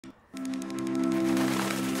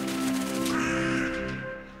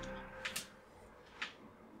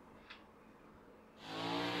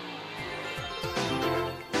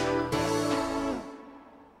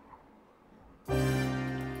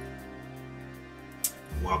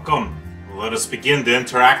Welcome. Let us begin the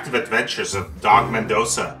interactive adventures of Dog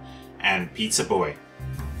Mendonça and Pizzaboy.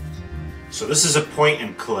 So this is a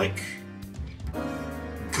point-and-click,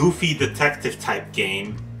 goofy detective type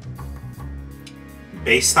game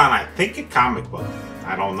based on, I think, a comic book.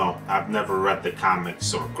 I don't know. I've never read the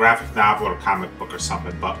comics or graphic novel or comic book or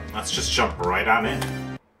something, but let's just jump right on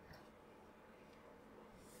in.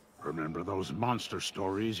 Remember those monster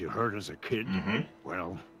stories you heard as a kid? Mm-hmm.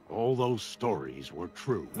 Well, all those stories were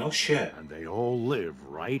true. No shit. And they all live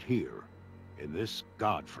right here, in this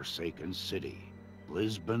godforsaken city.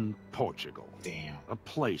 Lisbon, Portugal. Damn. A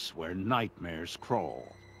place where nightmares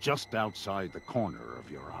crawl, just outside the corner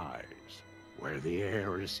of your eyes. Where the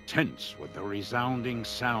air is tense with the resounding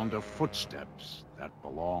sound of footsteps that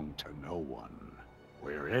belong to no one.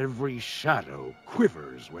 Where every shadow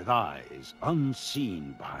quivers with eyes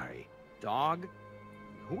unseen by... Dog?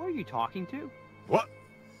 Who are you talking to? What?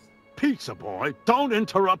 Pizzaboy, don't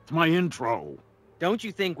interrupt my intro! Don't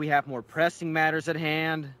you think we have more pressing matters at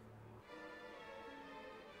hand?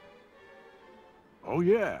 Oh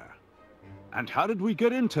yeah. And how did we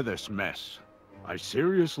get into this mess? I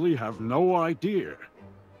seriously have no idea.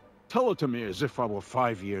 Tell it to me as if I were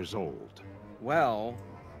 5 years old. Well,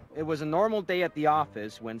 it was a normal day at the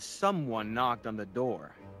office when someone knocked on the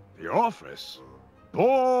door. The office?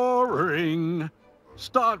 Boring!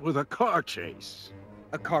 Start with a car chase.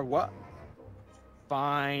 A car what?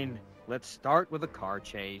 Fine. Let's start with a car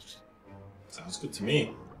chase. Sounds good to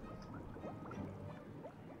me.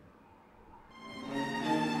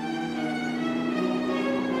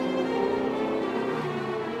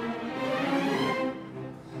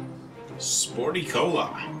 Sporty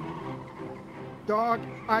Cola. Dog,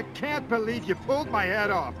 I can't believe you pulled my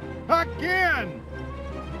head off. Again!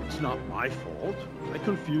 It's not my fault. I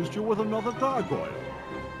confused you with another gargoyle.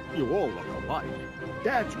 You all look alike.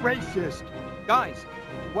 That's racist. Guys,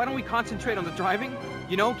 why don't we concentrate on the driving?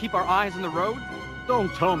 You know, keep our eyes on the road?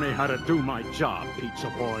 Don't tell me how to do my job,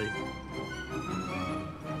 Pizzaboy.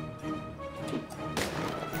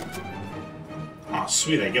 Oh,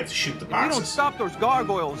 sweet, I get to shoot the If we don't boxes. stop those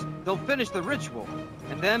gargoyles, they'll finish the ritual.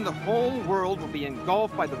 And then the whole world will be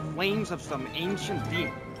engulfed by the flames of some ancient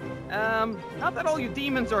demon. Not that all you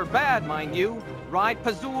demons are bad, mind you. Right,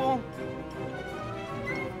 Pazul?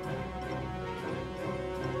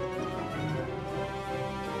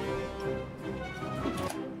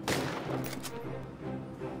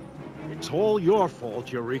 It's all your fault,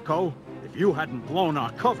 Yuriko. If you hadn't blown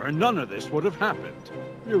our cover, none of this would have happened.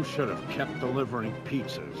 You should have kept delivering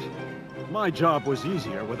pizzas. My job was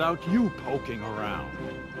easier without you poking around.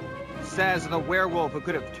 Says the werewolf who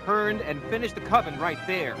could have turned and finished the coven right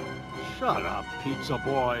there. Shut up,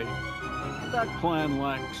 Pizzaboy. That plan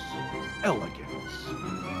lacks elegance.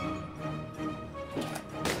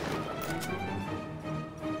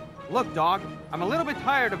 Look, dog, I'm a little bit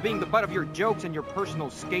tired of being the butt of your jokes and your personal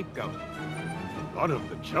scapegoat. Butt of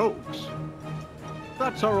the jokes?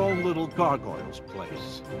 That's our own little gargoyle's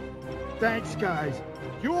place. Thanks, guys.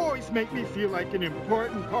 You always make me feel like an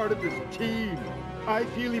important part of this team. I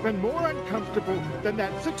feel even more uncomfortable than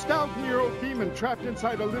that 6,000-year-old demon trapped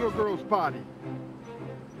inside a little girl's body.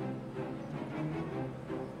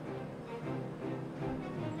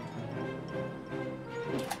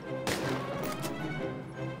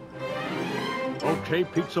 Okay,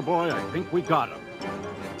 Pizzaboy, I think we got him.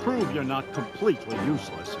 Prove you're not completely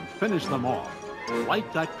useless and finish them off.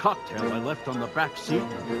 Light that cocktail I left on the back seat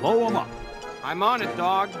and blow them up. I'm on it,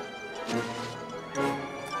 dog.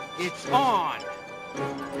 It's on!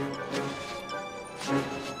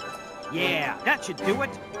 Yeah, that should do it.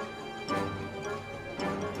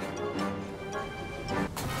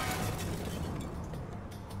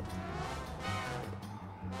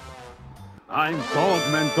 I'm Dog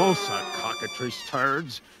Mendonça, cockatrice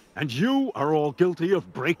turds, and you are all guilty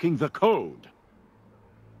of breaking the code.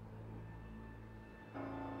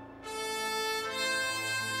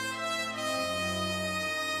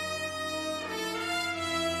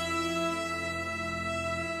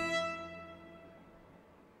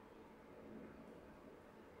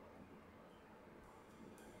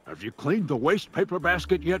 Have you cleaned the waste paper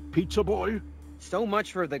basket yet, Pizzaboy? So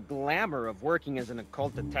much for the glamour of working as an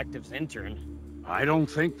occult detective's intern. I don't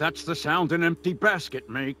think that's the sound an empty basket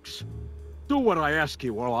makes. Do what I ask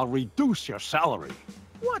you or I'll reduce your salary.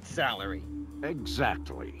 What salary?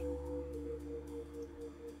 Exactly.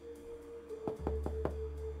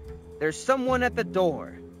 There's someone at the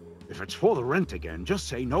door. If it's for the rent again, just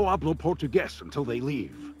say no hablo portugués until they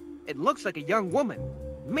leave. It looks like a young woman.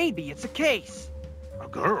 Maybe it's a case. A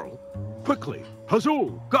girl? Quickly!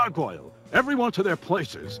 Pazul! Gargoyle! Everyone to their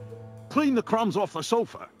places! Clean the crumbs off the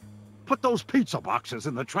sofa! put those pizza boxes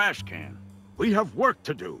in the trash can. We have work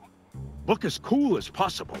to do. Look as cool as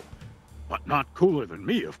possible. But not cooler than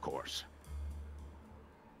me, of course.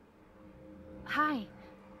 Hi,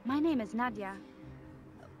 my name is Nadia.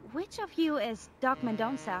 Which of you is Doc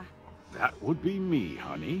Mendonça? That would be me,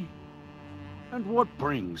 honey. And what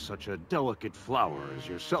brings such a delicate flower as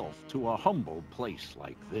yourself to a humble place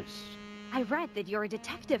like this? I read that you're a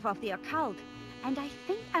detective of the occult, and I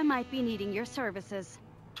think I might be needing your services.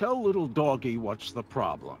 Tell little doggy what's the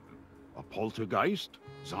problem. A poltergeist?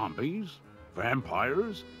 Zombies?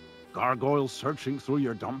 Vampires? Gargoyles searching through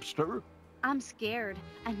your dumpster? I'm scared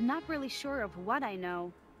and not really sure of what I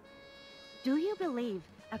know. Do you believe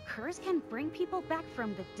a curse can bring people back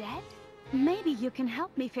from the dead? Maybe you can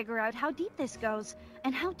help me figure out how deep this goes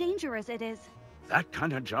and how dangerous it is. That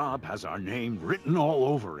kind of job has our name written all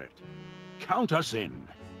over it. Count us in.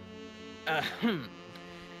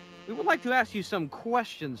 We would like to ask you some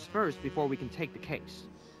questions first before we can take the case.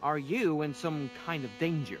 Are you in some kind of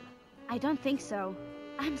danger? I don't think so.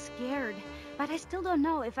 I'm scared, but I still don't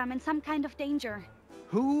know if I'm in some kind of danger.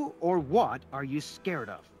 Who or what are you scared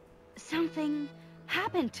of? Something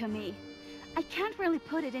happened to me. I can't really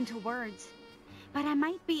put it into words, but I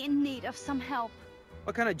might be in need of some help.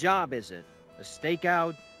 What kind of job is it? A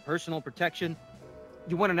stakeout? Personal protection?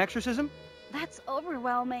 You want an exorcism? That's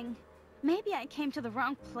overwhelming. Maybe I came to the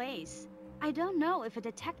wrong place. I don't know if a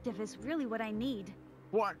detective is really what I need.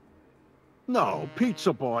 What? No,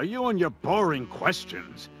 Pizza Boy, you and your boring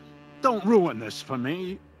questions. Don't ruin this for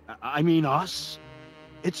me. I mean us.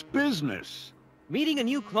 It's business. Meeting a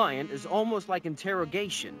new client is almost like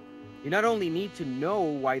interrogation. You not only need to know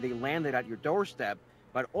why they landed at your doorstep,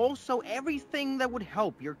 but also everything that would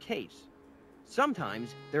help your case.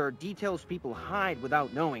 Sometimes there are details people hide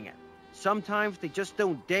without knowing it. Sometimes they just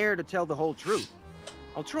don't dare to tell the whole truth.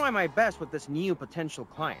 I'll try my best with this new potential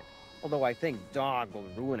client, although I think Dog will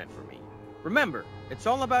ruin it for me. Remember, it's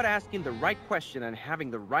all about asking the right question and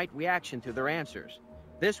having the right reaction to their answers.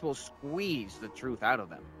 This will squeeze the truth out of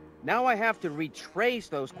them. Now I have to retrace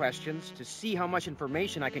those questions to see how much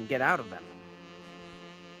information I can get out of them.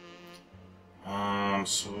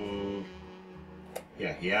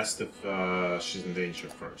 Yeah, he asked if she's in danger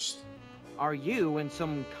first. Are you in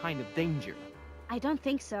some kind of danger? I don't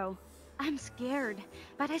think so. I'm scared,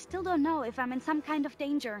 but I still don't know if I'm in some kind of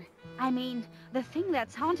danger. I mean, the thing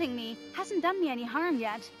that's haunting me hasn't done me any harm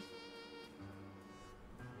yet.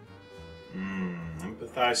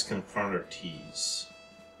 Empathize, confront, or tease.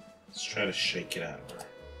 Let's try to shake it out of her.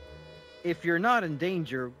 If you're not in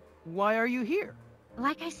danger, why are you here?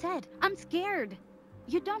 Like I said, I'm scared.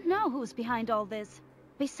 You don't know who's behind all this.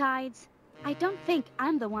 Besides, I don't think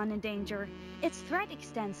I'm the one in danger. Its threat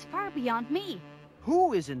extends far beyond me.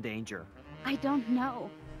 Who is in danger? I don't know.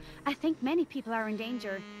 I think many people are in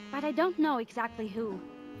danger, but I don't know exactly who.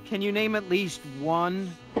 Can you name at least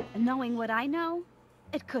one? Knowing what I know,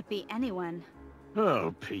 it could be anyone.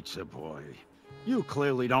 Oh, Pizza Boy. You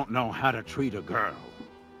clearly don't know how to treat a girl.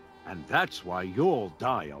 And that's why you'll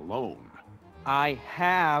die alone. I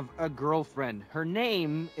have a girlfriend. Her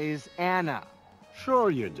name is Anna.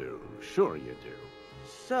 Sure you do. Sure you do.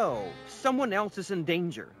 So, someone else is in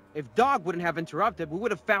danger. If Dog wouldn't have interrupted, we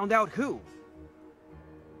would have found out who.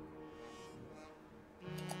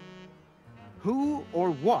 Who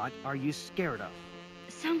or what are you scared of?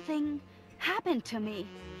 Something happened to me.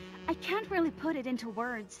 I can't really put it into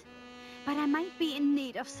words, but I might be in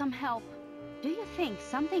need of some help. Do you think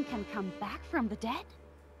something can come back from the dead?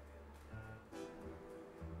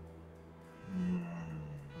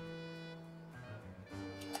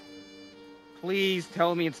 Please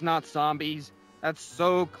tell me it's not zombies. That's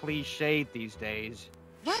so cliched these days.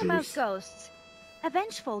 What about ghosts? A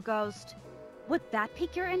vengeful ghost. Would that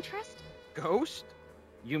pique your interest? Ghost?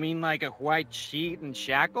 You mean like a white sheet and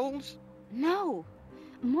shackles? No.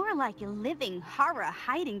 More like a living horror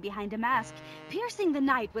hiding behind a mask, piercing the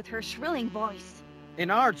night with her shrilling voice.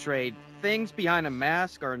 In our trade, things behind a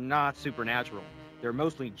mask are not supernatural. They're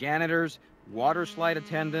mostly janitors, water slide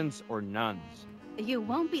attendants, or nuns. You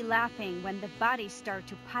won't be laughing when the bodies start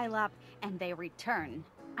to pile up and they return.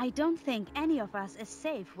 I don't think any of us is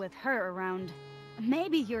safe with her around.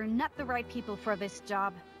 Maybe you're not the right people for this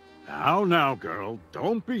job. Now, girl,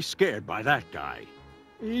 don't be scared by that guy.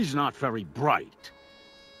 He's not very bright.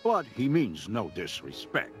 But he means no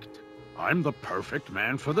disrespect. I'm the perfect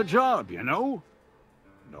man for the job, you know?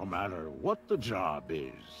 No matter what the job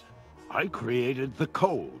is, I created the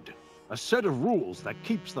code. A set of rules that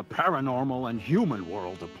keeps the paranormal and human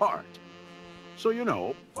world apart. So, you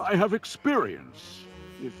know, I have experience,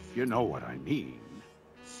 if you know what I mean.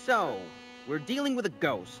 So, we're dealing with a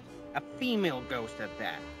ghost. A female ghost at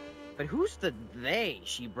that. But who's the they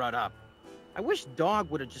she brought up? I wish Dog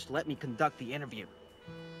would have just let me conduct the interview.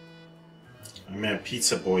 My man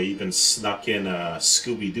Pizzaboy even snuck in a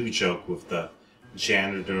Scooby-Doo joke with the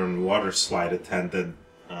janitor and water slide attendant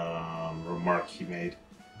remark he made.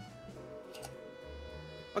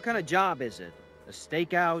 What kind of job is it? A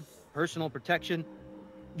stakeout? Personal protection?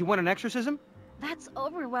 You want an exorcism? That's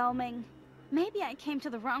overwhelming. Maybe I came to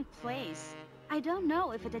the wrong place. I don't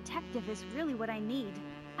know if a detective is really what I need.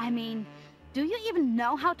 I mean, do you even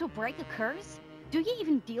know how to break a curse? Do you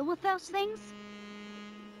even deal with those things?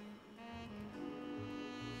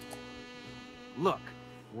 Look,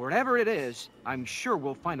 whatever it is, I'm sure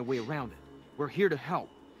we'll find a way around it. We're here to help.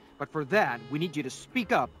 But for that, we need you to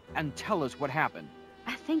speak up and tell us what happened.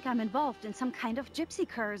 I think I'm involved in some kind of gypsy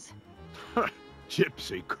curse.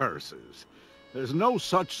 Gypsy curses. There's no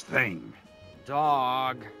such thing.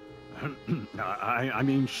 Dog. I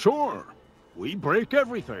mean, sure. We break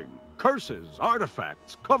everything. Curses,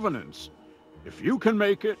 artifacts, covenants. If you can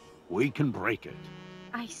make it, we can break it.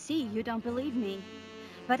 I see you don't believe me.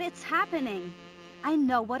 But it's happening. I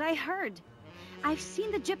know what I heard. I've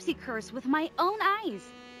seen the gypsy curse with my own eyes.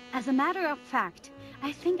 As a matter of fact,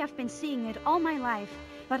 I think I've been seeing it all my life,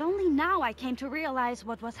 but only now I came to realize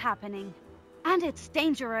what was happening. And it's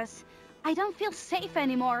dangerous. I don't feel safe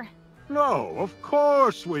anymore. No, of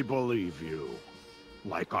course we believe you.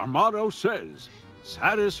 Like our motto says,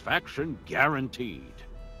 satisfaction guaranteed.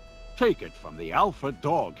 Take it from the alpha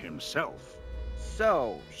dog himself.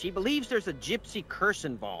 So, she believes there's a gypsy curse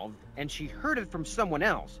involved, and she heard it from someone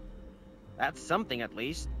else. That's something, at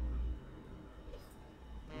least.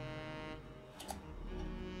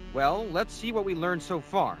 Well, let's see what we learned so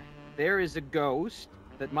far. There is a ghost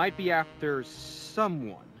that might be after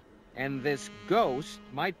someone, and this ghost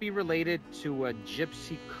might be related to a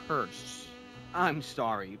gypsy curse. I'm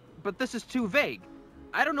sorry, but this is too vague.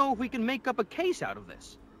 I don't know if we can make up a case out of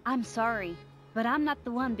this. I'm sorry, but I'm not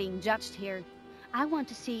the one being judged here. I want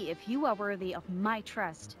to see if you are worthy of my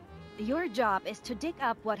trust. Your job is to dig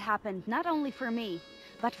up what happened not only for me,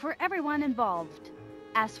 but for everyone involved.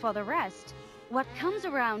 As for the rest, what comes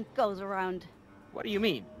around goes around. What do you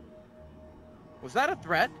mean? Was that a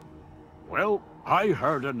threat? Well, I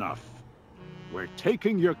heard enough. We're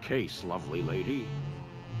taking your case, lovely lady.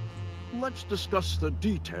 Let's discuss the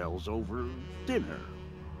details over dinner.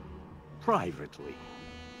 Privately.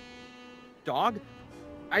 Dog?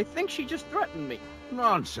 I think she just threatened me.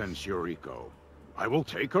 Nonsense, Yuriko. I will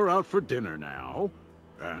take her out for dinner now,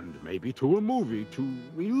 and maybe to a movie to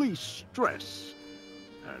release stress.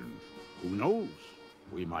 And who knows,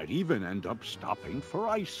 we might even end up stopping for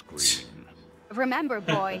ice cream. Remember,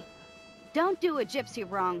 boy, don't do a gypsy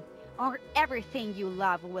wrong, or everything you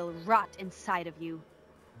love will rot inside of you.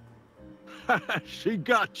 She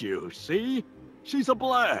got you, see? She's a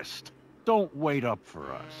blast. Don't wait up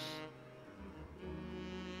for us.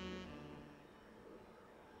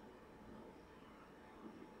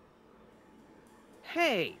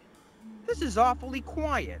 Hey, this is awfully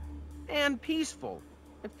quiet and peaceful.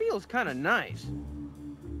 It feels kind of nice.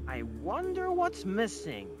 I wonder what's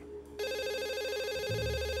missing.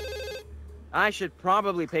 I should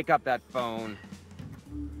probably pick up that phone.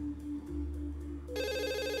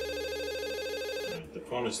 The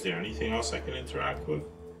phone is there. Anything else I can interact with?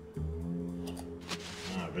 I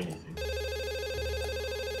don't have anything.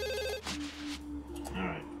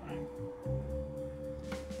 Alright, fine.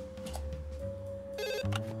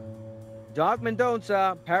 Doc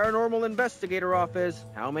Mendonça, Paranormal Investigator Office.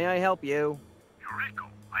 How may I help you? Yuriko,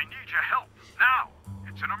 I need your help, now.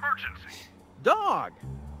 It's an emergency. Dog!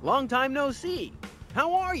 Long time no see.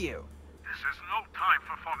 How are you? This is no time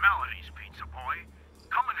for formalities, Pizza Boy.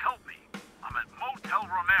 Come and help me. I'm at Motel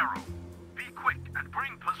Romero. Be quick and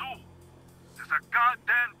bring Pazul. There's a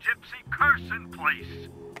goddamn gypsy curse in place.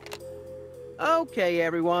 Okay,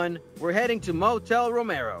 everyone. We're heading to Motel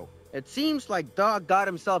Romero. It seems like Dog got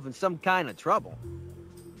himself in some kind of trouble.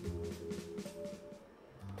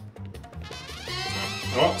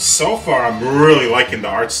 Well, so far I'm really liking the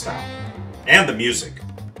art style. And the music.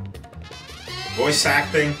 Voice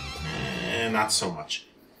acting, not so much.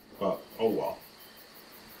 But, oh well.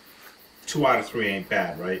 2 out of 3 ain't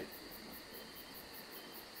bad, right?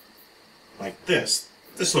 Like this.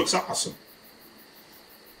 This looks awesome.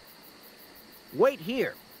 Wait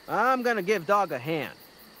here. I'm gonna give Dog a hand.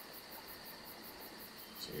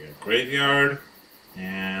 So we got graveyard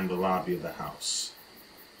and the lobby of the house.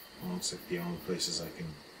 Well, looks like the only places I can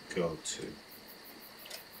go to.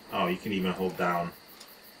 Oh, you can even hold down.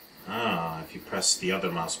 Ah, if you press the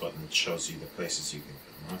other mouse button, it shows you the places you can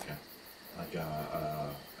go. Okay. Like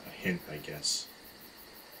a hint, I guess.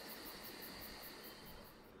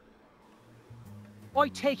 I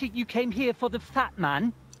take it you came here for the fat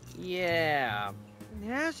man? Yeah.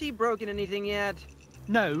 Has he broken anything yet?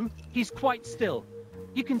 No, he's quite still.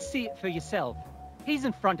 You can see it for yourself. He's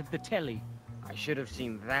in front of the telly. I should have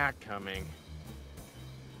seen that coming.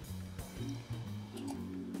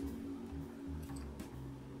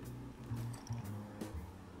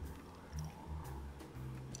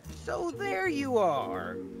 So there you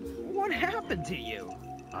are. What happened to you?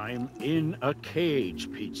 I'm in a cage,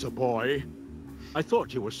 Pizzaboy. I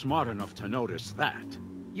thought you were smart enough to notice that.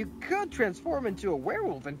 You could transform into a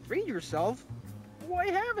werewolf and free yourself. Why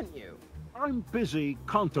haven't you? I'm busy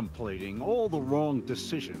contemplating all the wrong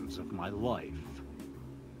decisions of my life.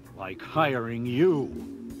 Like hiring you.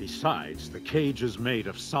 Besides, the cage is made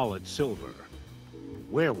of solid silver.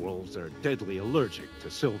 Werewolves are deadly allergic to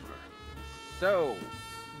silver. So,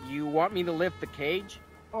 you want me to lift the cage?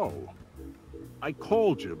 Oh. I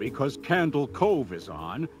called you because Candle Cove is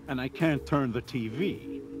on, and I can't turn the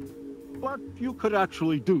TV. But you could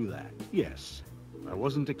actually do that, yes. I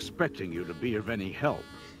wasn't expecting you to be of any help.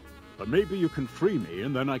 But maybe you can free me,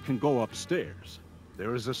 and then I can go upstairs.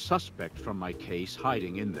 There is a suspect from my case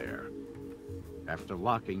hiding in there. After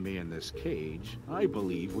locking me in this cage, I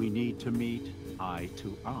believe we need to meet eye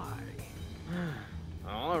to eye.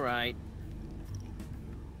 All right.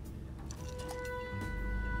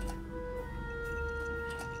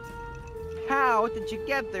 How did you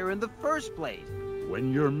get there in the first place?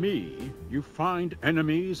 When you're me, you find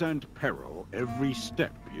enemies and peril every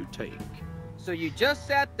step you take. So you just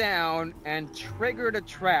sat down and triggered a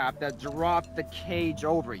trap that dropped the cage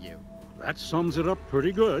over you. That sums it up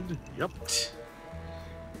pretty good, yep.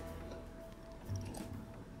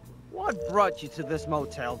 What brought you to this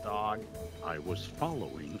motel, dog? I was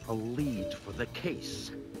following a lead for the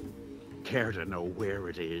case. Care to know where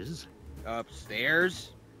it is?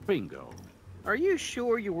 Upstairs? Bingo. Are you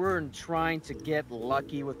sure you weren't trying to get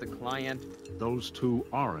lucky with the client? Those two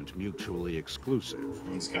aren't mutually exclusive.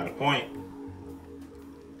 He's got a point.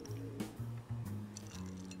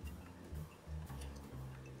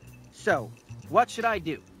 So, what should I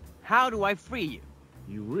do? How do I free you?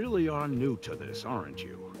 You really are new to this, aren't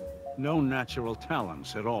you? No natural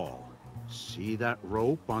talents at all. See that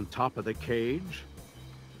rope on top of the cage?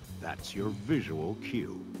 That's your visual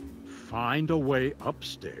cue. Find a way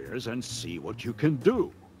upstairs and see what you can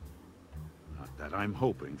do. Not that I'm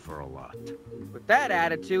hoping for a lot. With that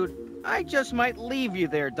attitude, I just might leave you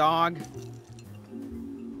there, dog.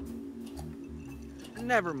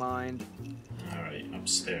 Never mind. Alright,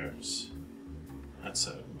 upstairs. That's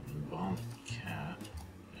a bomb cat.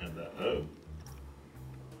 And oh.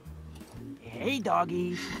 Hey,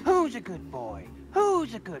 doggy. Who's a good boy?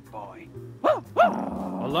 Who's a good boy?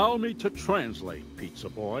 Allow me to translate,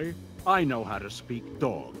 Pizzaboy. I know how to speak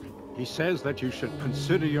dog. He says that you should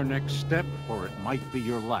consider your next step, or it might be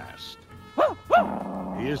your last.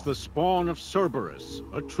 He is the spawn of Cerberus,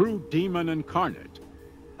 a true demon incarnate.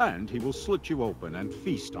 And he will slit you open and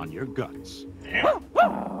feast on your guts. Damn.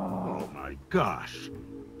 Oh my gosh!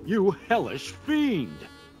 You hellish fiend!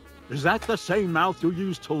 Is that the same mouth you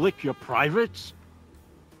use to lick your privates?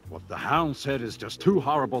 What the hound said is just too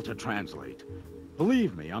horrible to translate.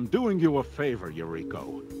 Believe me, I'm doing you a favor, Eureka.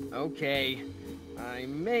 Okay. I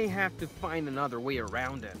may have to find another way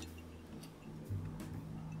around it.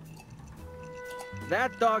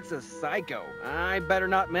 That dog's a psycho. I better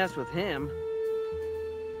not mess with him.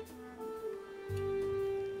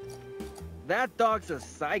 That dog's a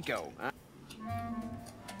psycho.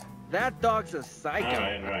 That dog's a psycho.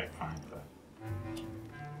 Alright, fine.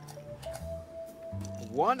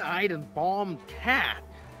 One-eyed embalmed cat.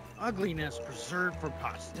 Ugliness preserved for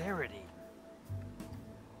posterity.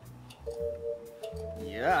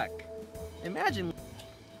 Yuck. Imagine...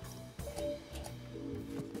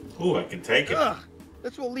 Ooh, I can take it. Ugh!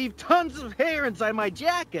 This will leave tons of hair inside my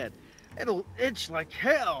jacket. It'll itch like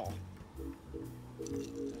hell.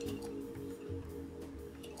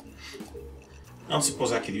 I don't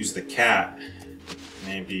suppose I could use the cat,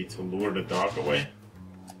 maybe to lure the dog away.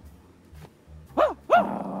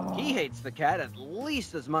 He hates the cat at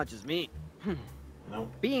least as much as me. No.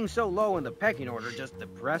 Being so low in the pecking order just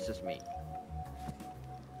depresses me.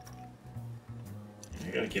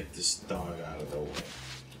 I gotta get this dog out of the way.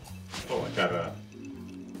 Oh, I gotta...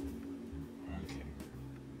 Okay.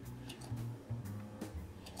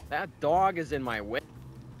 That dog is in my way.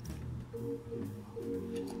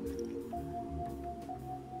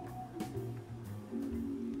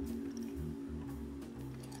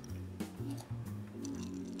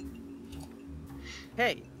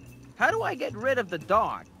 Hey, how do I get rid of the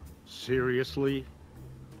dog? Seriously?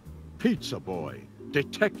 Pizzaboy,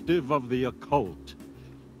 detective of the occult.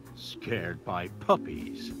 Scared by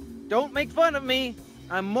puppies. Don't make fun of me.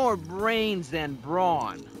 I'm more brains than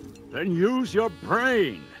brawn. Then use your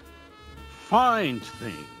brain. Find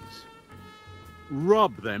things.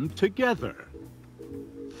 Rub them together.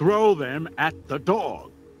 Throw them at the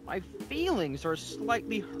dog. My feelings are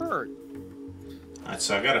slightly hurt. Alright,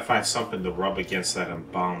 so I gotta find something to rub against that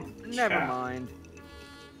embalmed cat. Never mind.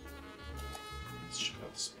 Let's check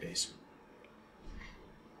out this basement.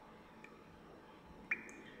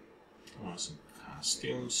 Oh, some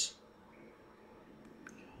costumes.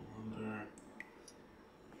 Calendar.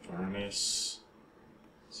 Furnace.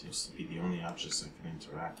 Seems to be the only objects I can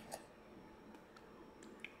interact with.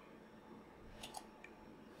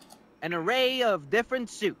 An array of different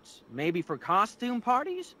suits. Maybe for costume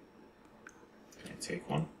parties? Can I take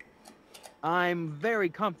one? I'm very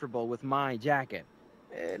comfortable with my jacket.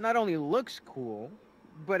 It not only looks cool,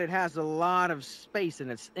 but it has a lot of space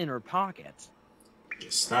in its inner pockets.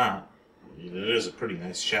 Guess not. It is a pretty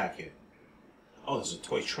nice jacket. Oh, there's a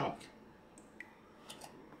toy truck.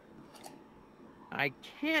 I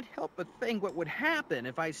can't help but think what would happen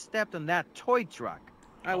if I stepped on that toy truck.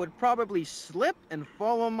 I would probably slip and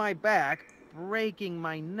fall on my back, breaking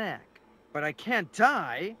my neck. But I can't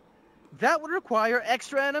die. That would require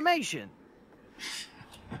extra animation.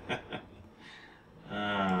 Can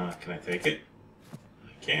I take it?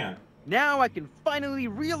 I can. Now I can finally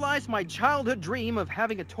realize my childhood dream of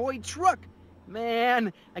having a toy truck.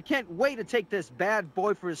 Man, I can't wait to take this bad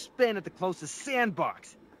boy for a spin at the closest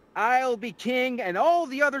sandbox. I'll be king and all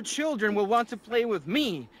the other children will want to play with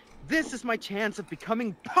me. This is my chance of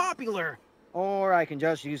becoming popular. Or I can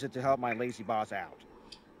just use it to help my lazy boss out.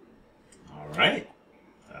 Alright.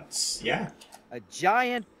 Yeah. A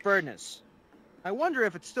giant furnace. I wonder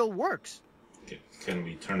if it still works. Can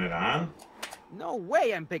we turn it on? No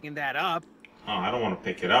way I'm picking that up. Oh, I don't want to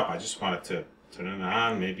pick it up. I just wanted to turn it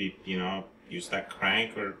on. Maybe, use that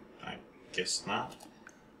crank, or I guess not.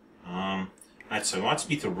 Alright, so it wants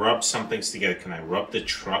me to rub some things together. Can I rub the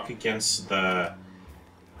truck against the,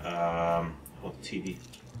 TV?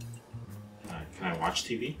 Can I watch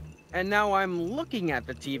TV? And now I'm looking at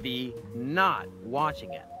the TV, not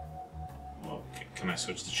watching it. Well, can I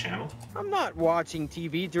switch the channel? I'm not watching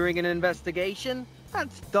TV during an investigation.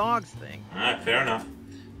 That's Dog's thing. Alright, fair enough.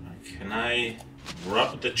 Can I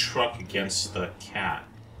rub the truck against the cat?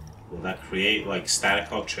 Will that create, like, static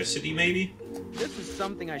electricity, maybe? This is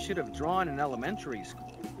something I should have drawn in elementary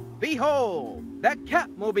school. Behold, that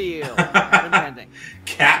Catmobile! Pretending.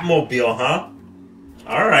 Catmobile, huh?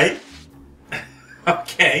 Alright.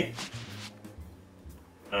 Okay.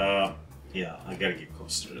 Yeah, I gotta get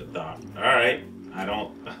closer to the dog. Alright. I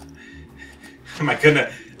don't... Am I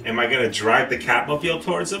gonna drive the Catmobile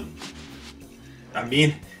towards him? I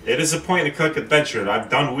mean, it is a point-and-click adventure. I've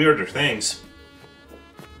done weirder things.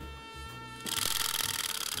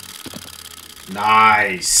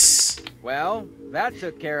 Nice! Well, that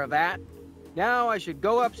took care of that. Now I should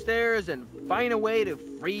go upstairs and find a way to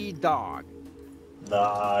free Dog.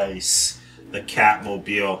 Nice. The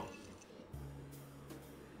Catmobile.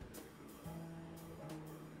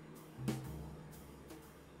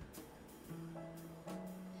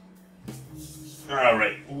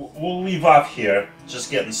 Alright, we'll leave off here.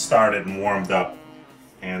 Just getting started and warmed up.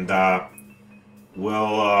 And,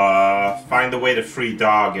 we'll, find a way to free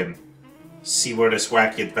Dog and see where this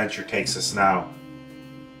wacky adventure takes us now.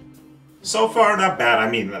 So far, not bad. I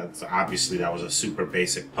mean, obviously that was a super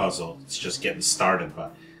basic puzzle. It's just getting started,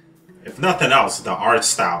 but if nothing else, the art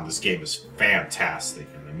style in this game is fantastic,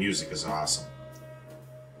 and the music is awesome.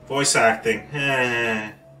 Voice acting,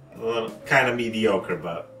 a little kind of mediocre,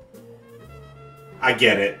 but I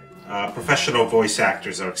get it. Professional voice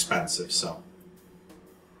actors are expensive, so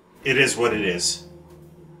it is what it is.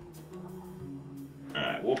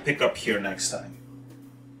 Alright, we'll pick up here next time.